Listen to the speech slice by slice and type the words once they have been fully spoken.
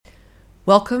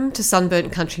Welcome to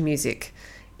Sunburnt Country Music,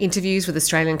 interviews with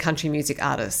Australian country music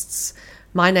artists.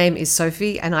 My name is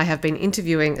Sophie and I have been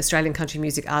interviewing Australian country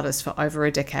music artists for over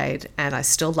a decade and I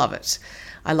still love it.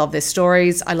 I love their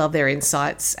stories, I love their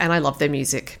insights, and I love their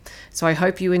music. So I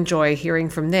hope you enjoy hearing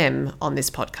from them on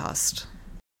this podcast.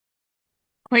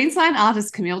 Queensland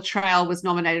artist Camille was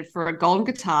nominated for a Golden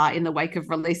Guitar in the wake of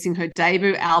releasing her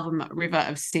debut album River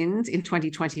of Sins in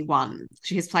 2021.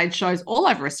 She has played shows all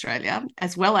over Australia,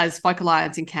 as well as Folk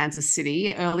Alliance in Kansas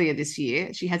City earlier this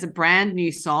year. She has a brand new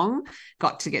song,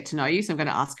 Got to Get to Know You, so I'm going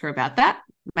to ask her about that,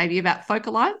 maybe about Folk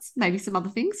Alliance, maybe some other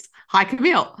things. Hi,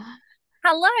 Camille.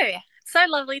 Hello. So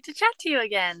lovely to chat to you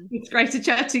again. It's great to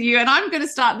chat to you. And I'm going to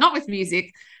start not with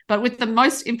music, but with the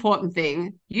most important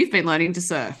thing. You've been learning to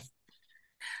surf.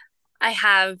 I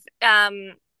have.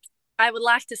 I would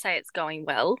like to say it's going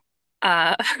well.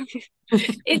 Uh,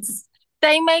 it's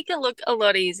they make it look a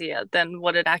lot easier than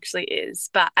what it actually is,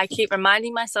 but I keep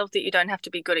reminding myself that you don't have to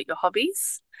be good at your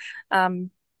hobbies.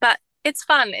 But it's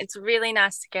fun. It's really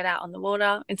nice to get out on the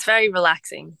water. It's very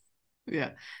relaxing.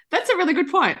 Yeah, that's a really good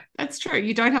point. That's true.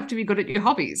 You don't have to be good at your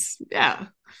hobbies. Yeah.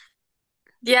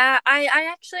 Yeah, I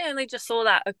actually only just saw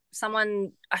that I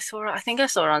think I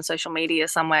saw it on social media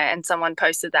somewhere and someone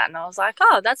posted that and I was like,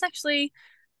 oh, that's actually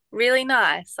really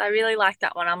nice. I really like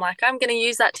that one. I'm like, I'm going to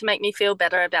use that to make me feel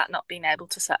better about not being able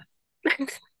to surf.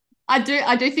 I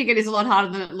do think it is a lot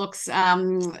harder than it looks,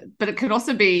 but it could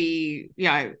also be,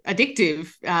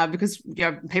 addictive because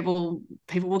people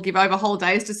will give over whole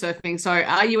days to surfing. So,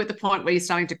 are you at the point where you're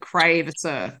starting to crave a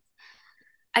surf?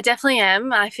 I definitely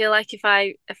am. I feel like if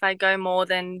I go more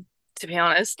than, to be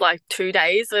honest, like 2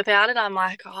 days without it, I'm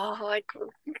like, oh, like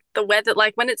the weather,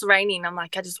 like when it's raining, I'm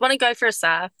like, I just want to go for a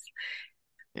surf.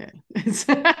 Yeah,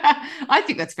 I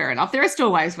think that's fair enough. There are still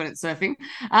ways when it's surfing.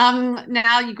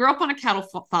 Now, you grew up on a cattle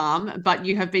farm, but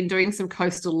you have been doing some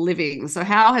coastal living. So,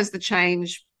 how has the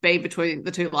change been between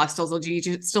the two lifestyles, or do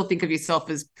you still think of yourself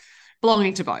as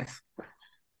belonging to both?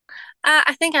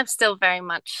 I think I'm still very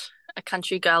much a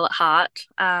country girl at heart.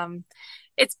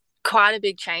 It's quite a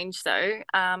big change though.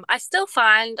 I still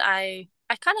find I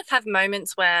kind of have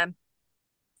moments where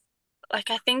like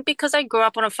I think because I grew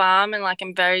up on a farm and like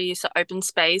I'm very used to open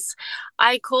space,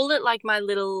 I call it like my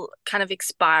little kind of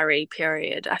expiry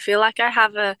period. I feel like I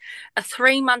have a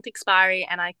 3 month expiry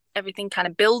and I everything kind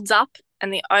of builds up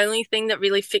and the only thing that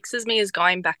really fixes me is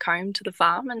going back home to the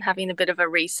farm and having a bit of a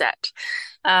reset.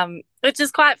 Which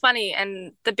is quite funny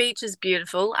and the beach is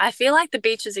beautiful. I feel like the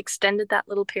beach has extended that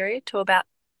little period to about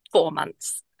 4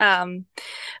 months. But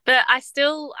I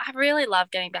really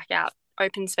love getting back out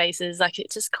open spaces. Like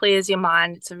it just clears your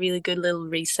mind. It's a really good little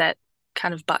reset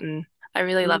kind of button. I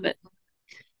really love it.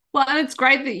 Well, and it's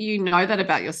great that you know that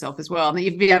about yourself as well, and that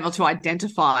you've been able to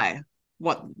identify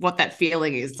what that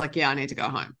feeling is. Like, yeah, I need to go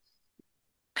home.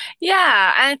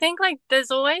 Yeah, and I think like there's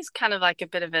always kind of like a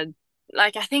bit of a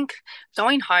like I think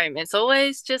going home, it's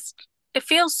always just it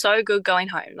feels so good going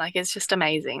home. Like it's just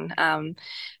amazing.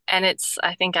 And it's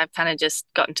I think I've kind of just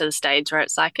gotten to the stage where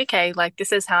it's like, okay, like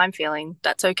this is how I'm feeling.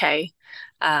 That's okay.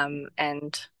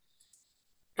 And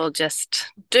we'll just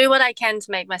do what I can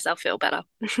to make myself feel better.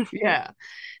 Yeah.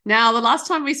 Now, the last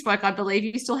time we spoke, I believe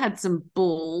you still had some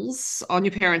bulls on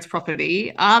your parents'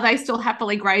 property. Are they still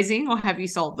happily grazing, or have you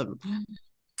sold them?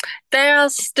 They are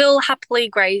still happily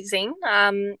grazing.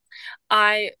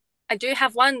 I I do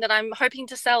have one that I'm hoping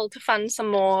to sell to fund some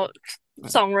more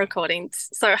song recordings.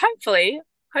 So hopefully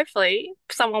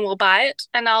someone will buy it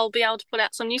and I'll be able to put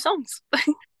out some new songs.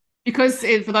 Because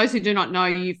for those who do not know,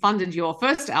 you funded your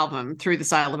first album through the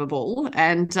sale of a bull,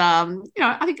 and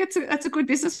I think that's a good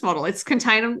business model. It's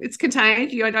contained. It's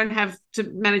contained. You don't have to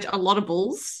manage a lot of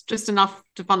bulls, just enough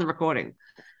to fund the recording.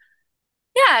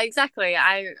 Yeah, exactly.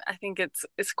 I think it's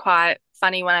quite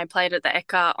funny when I played at the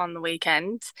Ekka on the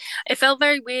weekend. It felt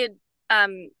very weird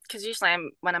because usually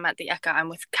when I'm at the Ekka I'm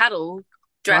with cattle Right.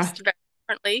 dressed very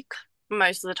differently,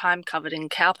 most of the time covered in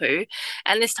cow poo.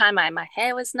 And this time my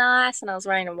hair was nice and I was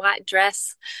wearing a white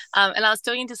dress. And I was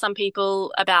talking to some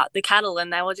people about the cattle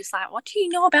and they were just like, what do you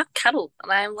know about cattle?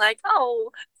 And I'm like,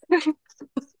 oh,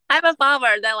 I'm a farmer.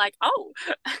 And they're like, oh.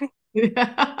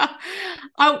 Yeah.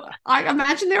 I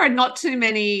imagine there are not too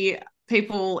many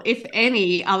people, if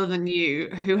any, other than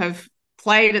you, who have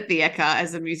played at the Ekka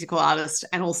as a musical artist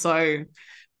and also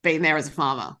been there as a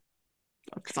farmer.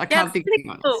 Because I Yeah, can't it's think of pretty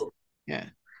anyone else. cool. Yeah.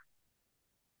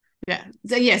 Yeah.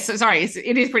 So yes, so sorry,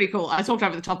 it is pretty cool. I talked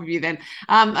over the top of you then.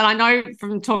 And I know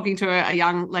from talking to a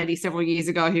young lady several years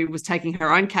ago who was taking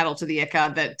her own cattle to the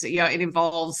Ekka that it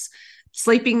involves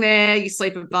sleeping there. You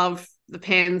sleep above the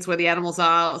pens where the animals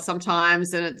are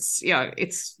sometimes, and it's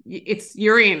it's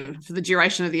you're in for the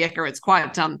duration of the Ekka. It's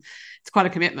quite a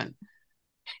commitment.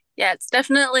 Yeah,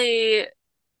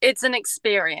 it's an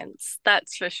experience,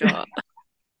 that's for sure.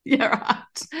 Yeah,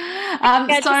 right.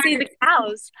 Yeah, to So see the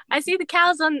cows. I see the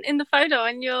cows in the photo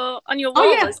on your oh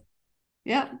wall. yeah,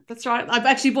 yeah, that's right. I've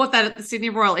actually bought that at the Sydney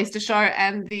Royal Easter Show,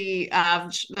 and the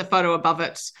photo above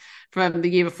it from the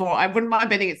year before. I wouldn't mind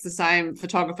betting it's the same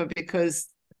photographer because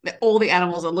all the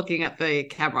animals are looking at the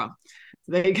camera.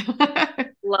 There you go.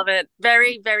 Love it.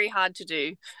 Very, very hard to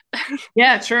do.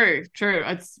 Yeah, true, true.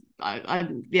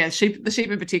 Yeah, the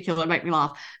sheep in particular make me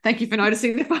laugh. Thank you for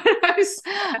noticing the photos.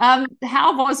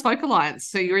 How was Folk Alliance?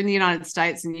 So you're in the United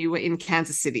States and you were in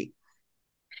Kansas City.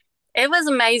 It was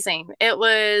amazing. It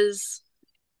was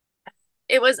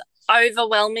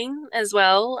overwhelming as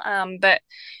well. But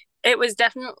it was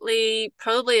definitely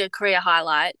probably a career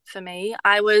highlight for me.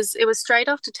 It was straight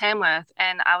after Tamworth,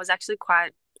 and I was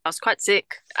quite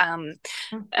sick. I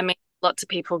mean, lots of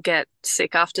people get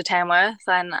sick after Tamworth,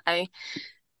 and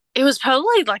it was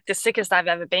probably like the sickest I've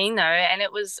ever been though, and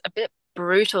it was a bit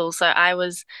brutal. So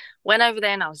went over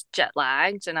there and I was jet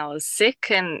lagged and I was sick,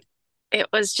 and it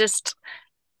was just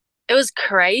it was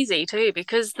crazy too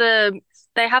because they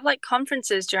have like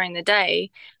conferences during the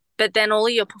day, but then all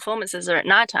your performances are at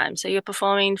nighttime. So you're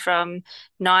performing from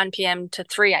 9 p.m. to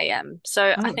 3 a.m.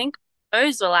 So I Oh. think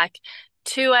those were like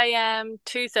 2 a.m.,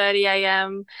 2:30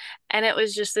 a.m. And it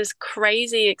was just this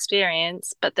crazy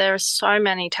experience. But there are so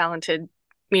many talented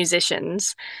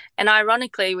musicians. And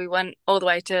ironically, we went all the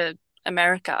way to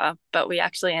America, but we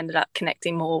actually ended up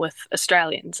connecting more with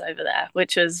Australians over there,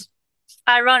 which was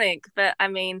ironic. But I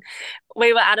mean,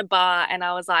 we were at a bar and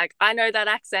I was like, I know that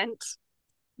accent.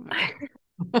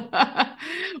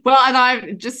 Well, and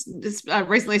I just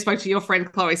recently spoke to your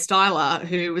friend Chloe Styler,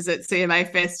 who was at CMA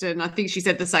Fest, and I think she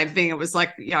said the same thing. It was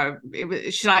like, I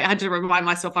had to remind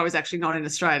myself I was actually not in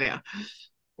Australia.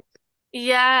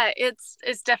 Yeah, it's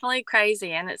definitely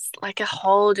crazy and it's like a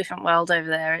whole different world over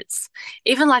there. It's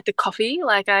even like the coffee,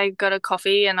 like I got a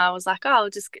coffee and I was like, oh,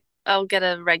 I'll get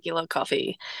a regular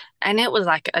coffee. And it was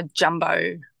like a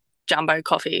jumbo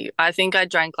coffee. I think I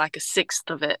drank like a sixth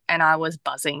of it and I was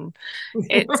buzzing.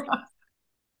 It's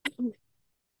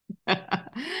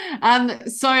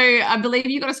So I believe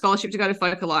you got a scholarship to go to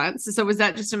Folk Alliance. So was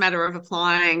that just a matter of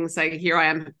applying, saying, here I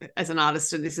am as an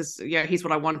artist and this is, here's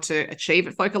what I want to achieve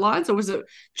at Folk Alliance, or was it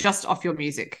just off your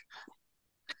music?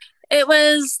 it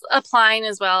was applying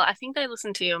as well. I think they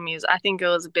listened to your music. I think it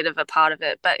was a bit of a part of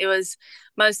it, but it was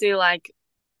mostly like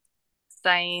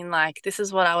saying like this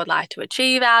is what I would like to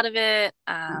achieve out of it.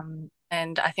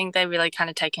 And I think they really kind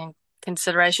of take in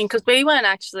consideration because we weren't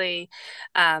actually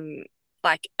um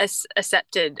like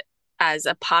accepted as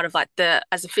a part of like the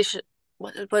as official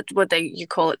what they you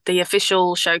call it the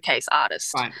official showcase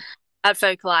artist Right. at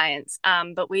Folk Alliance.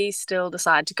 But we still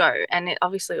decided to go, and it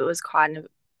was quite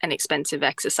an expensive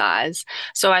exercise.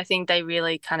 So I think they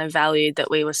really kind of valued that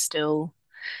we were still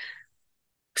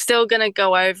going to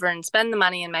go over and spend the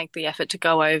money and make the effort to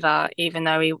go over, even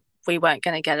though we weren't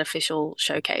going to get official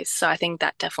showcase. So I think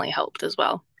that definitely helped as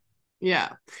well. Yeah.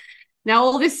 Now,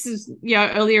 all this is,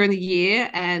 earlier in the year,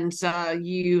 and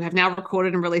you have now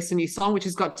recorded and released a new song, which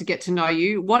has got to get to know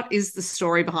you. What is the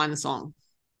story behind the song?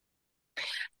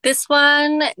 This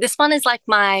one is like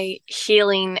my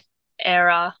healing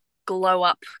era glow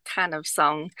up kind of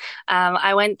song.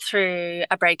 I went through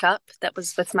a breakup that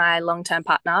was with my long-term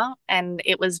partner, and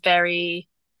I was very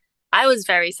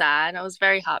sad. I was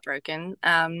very heartbroken.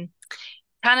 Kind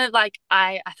of like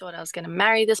I thought I was going to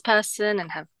marry this person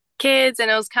and have kids,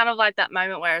 and it was kind of like that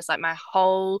moment where it's like my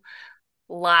whole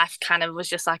life kind of was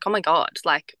just like, oh my God,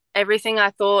 like everything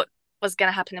I thought was going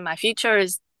to happen in my future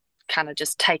is kind of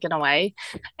just taken away.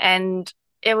 And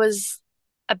it was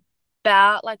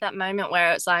about like that moment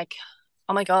where it's like,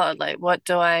 oh my God, like what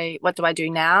do I do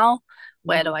now?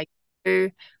 Where do I go?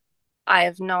 I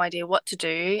have no idea what to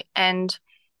do. And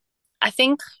I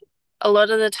think a lot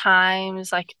of the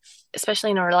times, like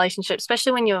especially in a relationship,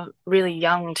 especially when you're really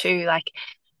young too, like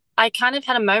I kind of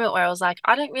had a moment where I was like,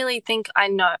 I don't think I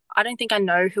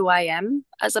know who I am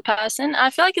as a person. I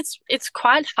feel like it's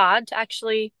quite hard to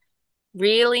actually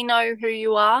really know who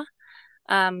you are.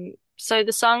 So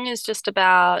the song is just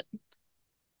about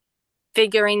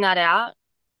figuring that out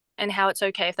and how it's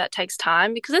okay if that takes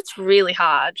time because it's really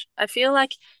hard. I feel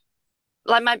like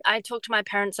I talk to my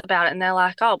parents about it and they're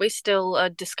like, "Oh, we still are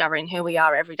discovering who we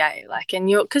are every day." Like, and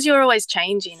you're always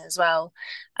changing as well.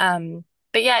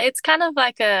 But yeah, it's kind of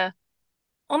like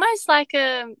almost like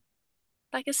a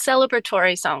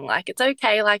celebratory song. Like it's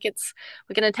okay. Like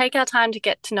we're gonna take our time to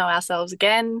get to know ourselves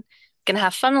again, can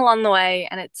have fun along the way,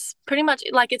 and it's pretty much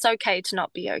like it's okay to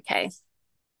not be okay.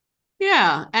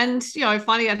 Yeah. And,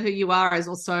 finding out who you are is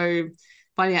also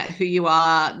finding out who you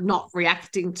are, not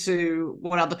reacting to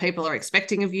what other people are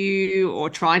expecting of you, or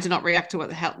trying to not react to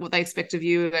what they expect of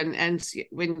you. And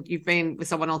when you've been with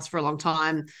someone else for a long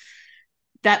time,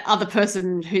 that other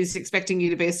person who's expecting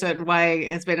you to be a certain way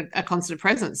has been a constant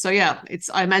presence. So yeah,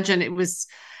 I imagine it was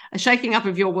a shaking up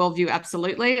of your worldview.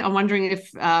 Absolutely. I'm wondering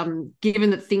if,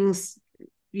 given that things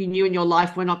you knew in your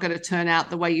life were not going to turn out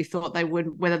the way you thought they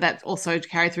would, whether that also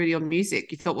carried through to your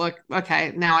music. You thought, well,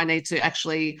 okay, now I need to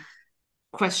actually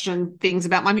question things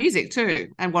about my music too,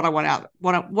 and what I want out,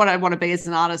 what I want to be as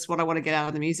an artist, what I want to get out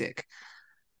of the music.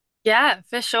 Yeah,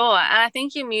 for sure. And I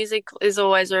think your music is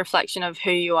always a reflection of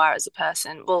who you are as a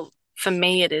person. Well, for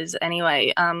me, it is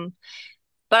anyway.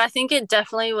 But I think it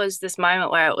definitely was this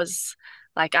moment where it was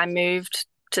like I moved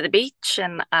to the beach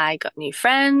and I got new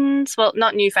friends. Well,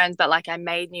 not new friends, but like I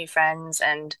made new friends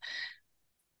and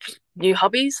new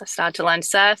hobbies. I started to learn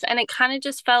surf, and it kind of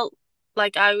just felt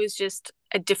like I was just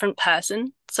a different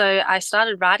person. So I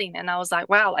started writing, and I was like,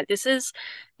 wow, like this is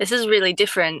really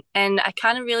different. And I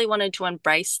kind of really wanted to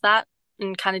embrace that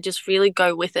and kind of just really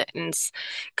go with it. And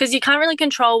because you can't really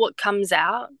control what comes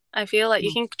out. I feel like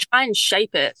you can try and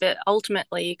shape it, but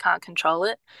ultimately you can't control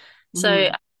it. So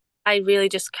Mm-hmm. I really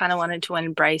just kind of wanted to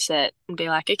embrace it and be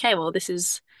like, okay, well, this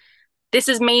is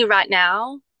me right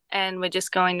now, and we're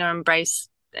just going to embrace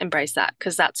that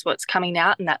because that's what's coming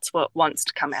out and that's what wants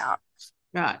to come out.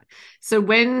 Right. So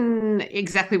when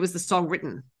exactly was the song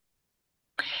written?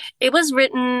 It was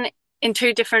written in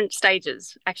two different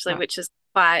stages, actually, Right. which is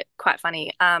quite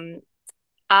funny.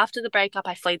 After the breakup,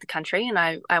 I fled the country and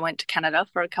I went to Canada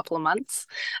for a couple of months.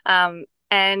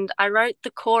 And I wrote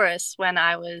the chorus when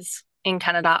I was in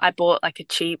Canada. I bought like a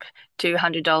cheap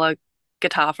 $200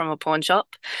 guitar from a pawn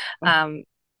shop. Um,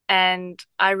 and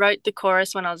I wrote the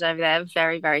chorus when I was over there,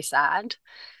 very, very sad.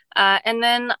 And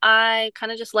then I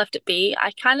kind of just left it be.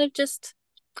 I,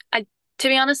 to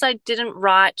be honest, I didn't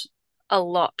write a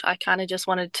lot. I kind of just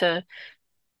wanted to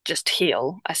just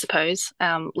heal, I suppose,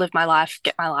 live my life,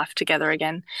 get my life together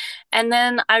again. And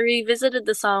then I revisited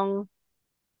the song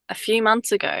a few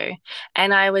months ago,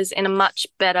 and I was in a much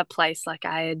better place. Like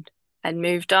had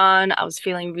moved on. I was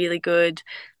feeling really good,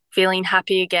 feeling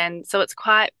happy again. So it's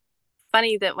quite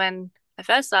funny that when I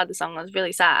first started the song, I was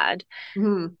really sad.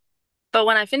 Mm-hmm. But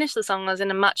when I finished the song, I was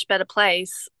in a much better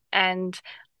place. And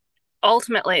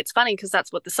ultimately, it's funny because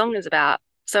that's what the song is about.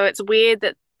 So it's weird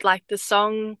that like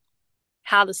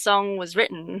how the song was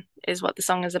written is what the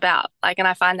song is about. Like, and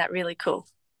I find that really cool.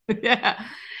 Yeah.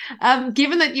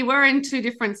 Given that you were in two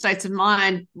different states of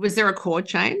mind, was there a chord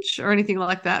change or anything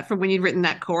like that from when you'd written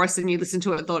that chorus and you listened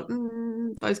to it and thought,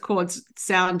 those chords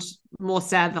sound more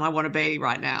sad than I want to be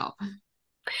right now?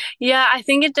 Yeah, I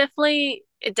think it definitely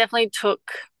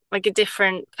took like a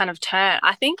different kind of turn.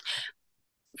 I think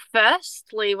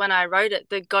firstly when I wrote it,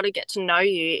 the Gotta Get to Know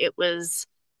You,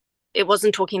 it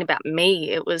wasn't talking about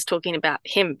me, it was talking about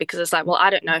him because it's like, well, I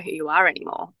don't know who you are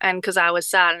anymore. And because I was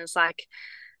sad and it's like,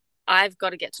 I've got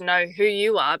to get to know who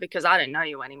you are because I don't know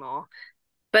you anymore.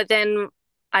 But then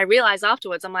I realized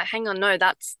afterwards, I'm like, hang on, no,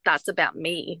 that's about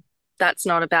me. That's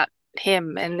not about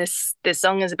him. And this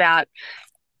song is about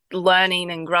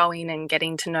learning and growing and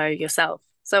getting to know yourself.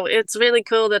 So it's really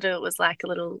cool that it was like a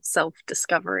little self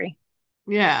discovery.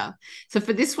 Yeah. So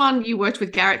for this one, you worked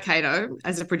with Garrett Cato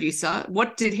as a producer.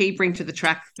 What did he bring to the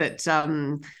track that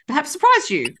perhaps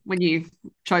surprised you when you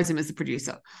chose him as a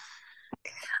producer?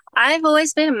 I've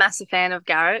always been a massive fan of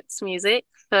Garrett's music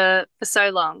for so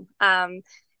long.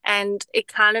 And it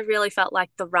kind of really felt like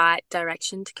the right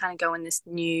direction to kind of go in this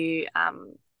new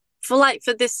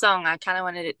for this song, I kind of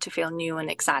wanted it to feel new and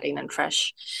exciting and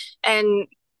fresh. And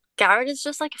Garrett is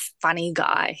just like a funny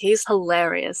guy. He's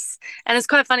hilarious. And it's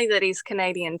quite funny that he's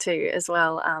Canadian too as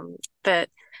well. But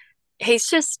he's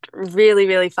just really,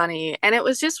 really funny. And it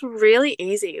was just really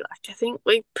easy. Like I think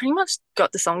we pretty much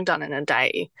got the song done in a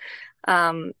day.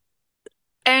 Um,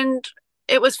 and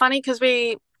it was funny because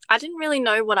I didn't really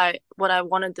know what I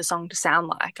wanted the song to sound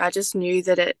like. I just knew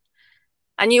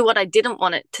I knew what I didn't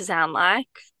want it to sound like,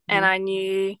 and Mhm. I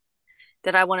knew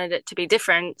that I wanted it to be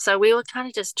different. So we were kind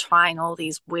of just trying all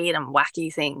these weird and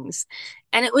wacky things.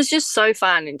 And it was just so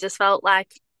fun. It just felt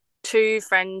like two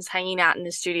friends hanging out in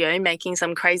the studio, making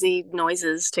some crazy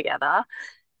noises together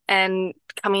and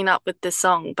coming up with this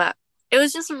song. But it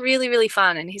was just really, really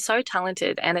fun. And he's so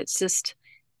talented. And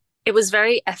it was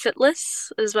very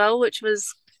effortless as well, which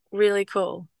was really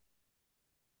cool.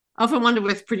 I often wonder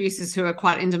with producers who are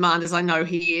quite in demand, as I know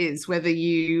he is, whether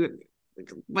you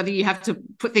have to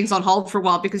put things on hold for a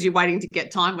while because you're waiting to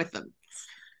get time with them.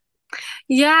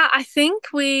 Yeah, I think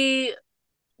we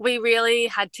really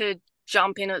had to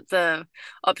jump in at the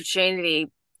opportunity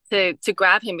to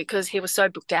grab him because he was so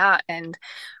booked out. And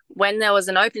when there was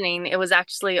an opening, it was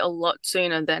actually a lot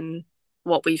sooner than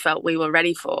what we felt we were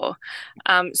ready for.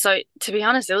 So to be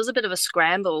honest, it was a bit of a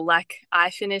scramble. Like I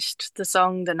finished the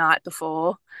song the night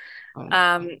before, Right.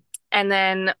 um, and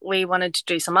then we wanted to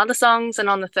do some other songs. And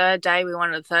on the third day, we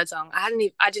wanted a third song. I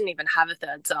didn't even have a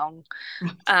third song.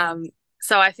 Um,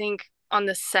 so I think on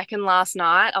the second last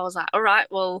night, I was like, all right,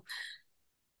 well,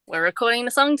 we're recording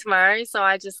the song tomorrow. So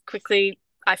I just quickly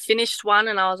I finished one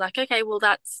and I was like, okay, well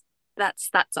that's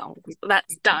that song.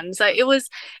 That's done. So it was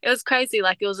crazy,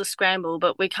 like it was a scramble,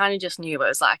 but we kind of just knew it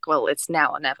was like, well, it's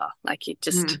now or never. Like you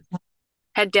just Mm.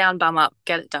 head down, bum up,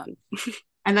 get it done.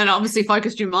 And then obviously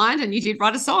focused your mind and you did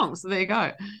write a song. So there you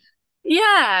go.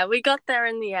 Yeah, we got there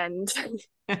in the end.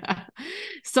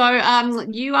 So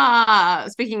you are,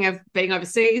 speaking of being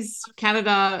overseas,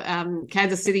 Canada,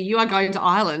 Kansas City, you are going to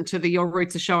Ireland to the Your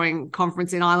Roots Are Showing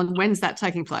conference in Ireland. When's that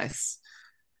taking place?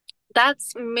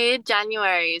 That's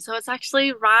mid-January, so it's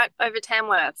actually right over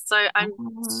Tamworth. So I'm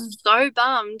Oh. so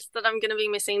bummed that I'm going to be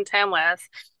missing Tamworth.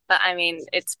 But I mean,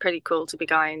 it's pretty cool to be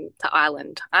going to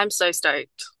Ireland. I'm so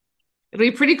stoked. It'll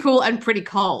be pretty cool and pretty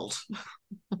cold.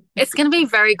 It's going to be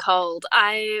very cold.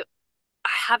 I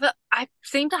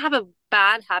seem to have a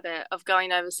bad habit of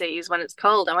going overseas when it's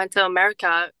cold. I went to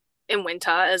America in winter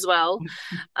as well.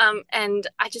 And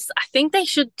I think they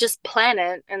should just plan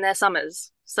it in their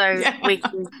summers. So Yeah. we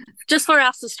can just for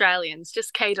us Australians,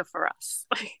 just cater for us.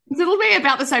 It'll be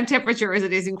about the same temperature as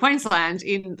it is in Queensland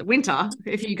in the winter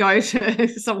if you go to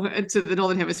somewhere to the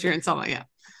Northern Hemisphere in summer. Yeah.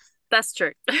 That's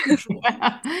true.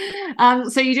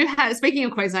 So you do have, speaking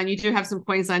of Queensland, you do have some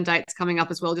Queensland dates coming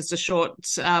up as well, just a short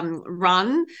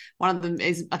run. One of them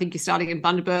is, I think you're starting in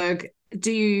Bundaberg.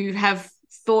 Do you have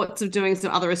thoughts of doing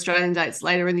some other Australian dates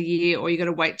later in the year, or are you going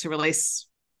to wait to release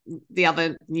the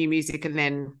other new music and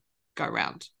then go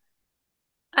around?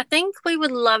 I think we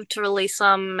would love to release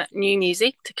some new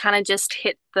music to kind of just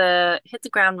hit the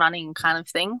ground running kind of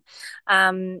thing.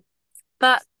 Um,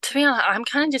 but to be honest, I'm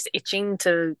kind of just itching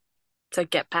to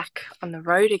get back on the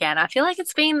road again. I feel like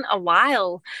it's been a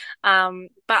while. But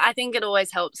I think it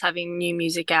always helps having new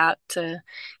music out to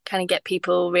kind of get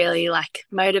people really like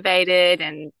motivated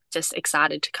and just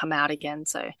excited to come out again.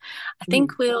 So I Mm.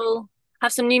 think we'll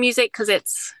have some new music because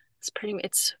it's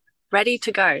ready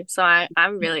to go. So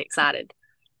I'm really excited.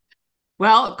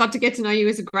 Well, got to get to know you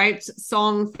is a great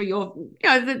song for your,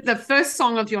 the first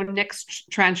song of your next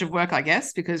tranche of work, I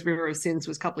guess, because River of Sins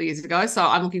was a couple of years ago. So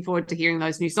I'm looking forward to hearing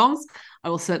those new songs. I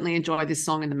will certainly enjoy this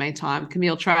song in the meantime.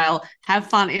 Camille Trail,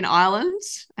 have fun in Ireland,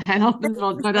 and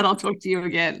no doubt I'll talk to you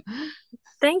again.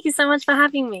 Thank you so much for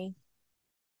having me.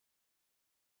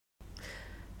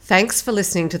 Thanks for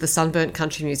listening to the Sunburnt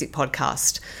Country Music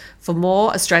Podcast. For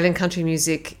more Australian country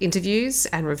music interviews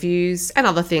and reviews and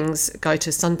other things, go to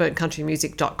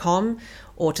sunburntcountrymusic.com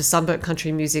or to Sunburnt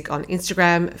Country Music on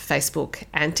Instagram, Facebook,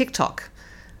 and TikTok.